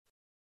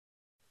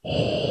Today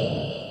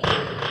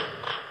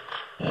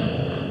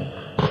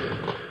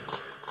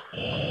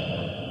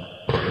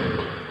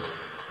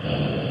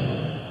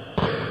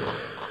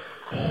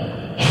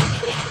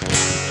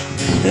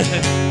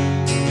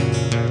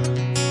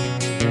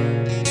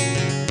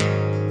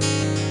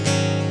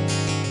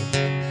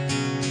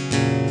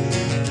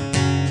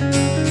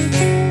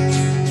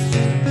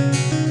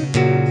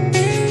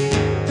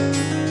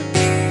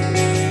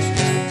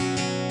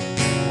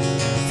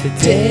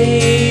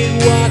you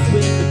walk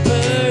with a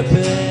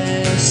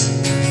purpose,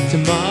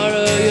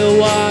 tomorrow you'll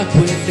walk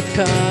with the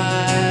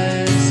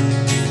cause.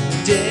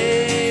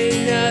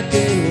 Today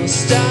nothing will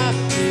stop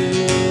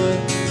you,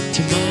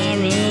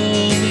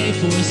 tomorrow may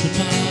force a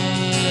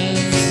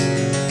pause.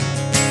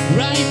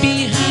 Right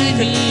behind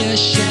me a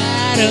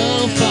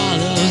shadow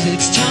follows,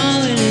 it's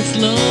tall and it's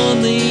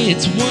lonely,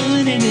 it's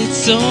one and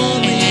it's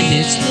only, and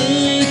it's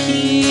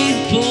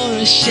looking for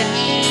a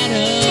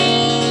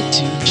shadow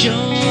to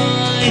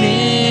join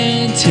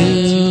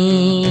into.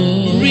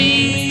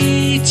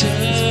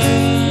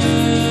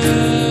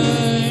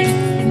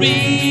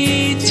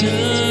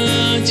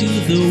 Return to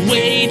the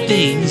way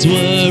things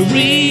were.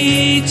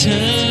 Return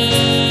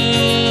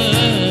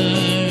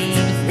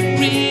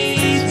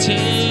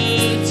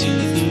to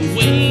the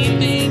way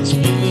things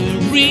were.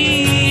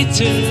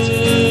 Return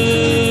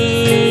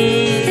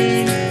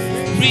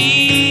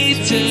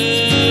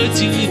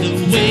to the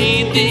way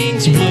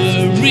things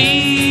were.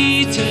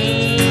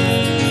 Return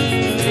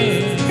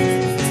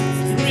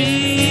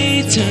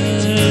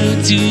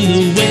to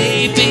the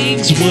way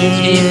things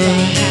were. If I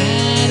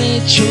had a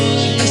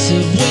choice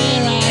of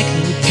where I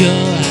could go, I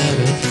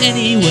would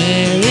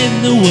anywhere in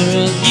the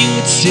world, you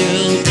would still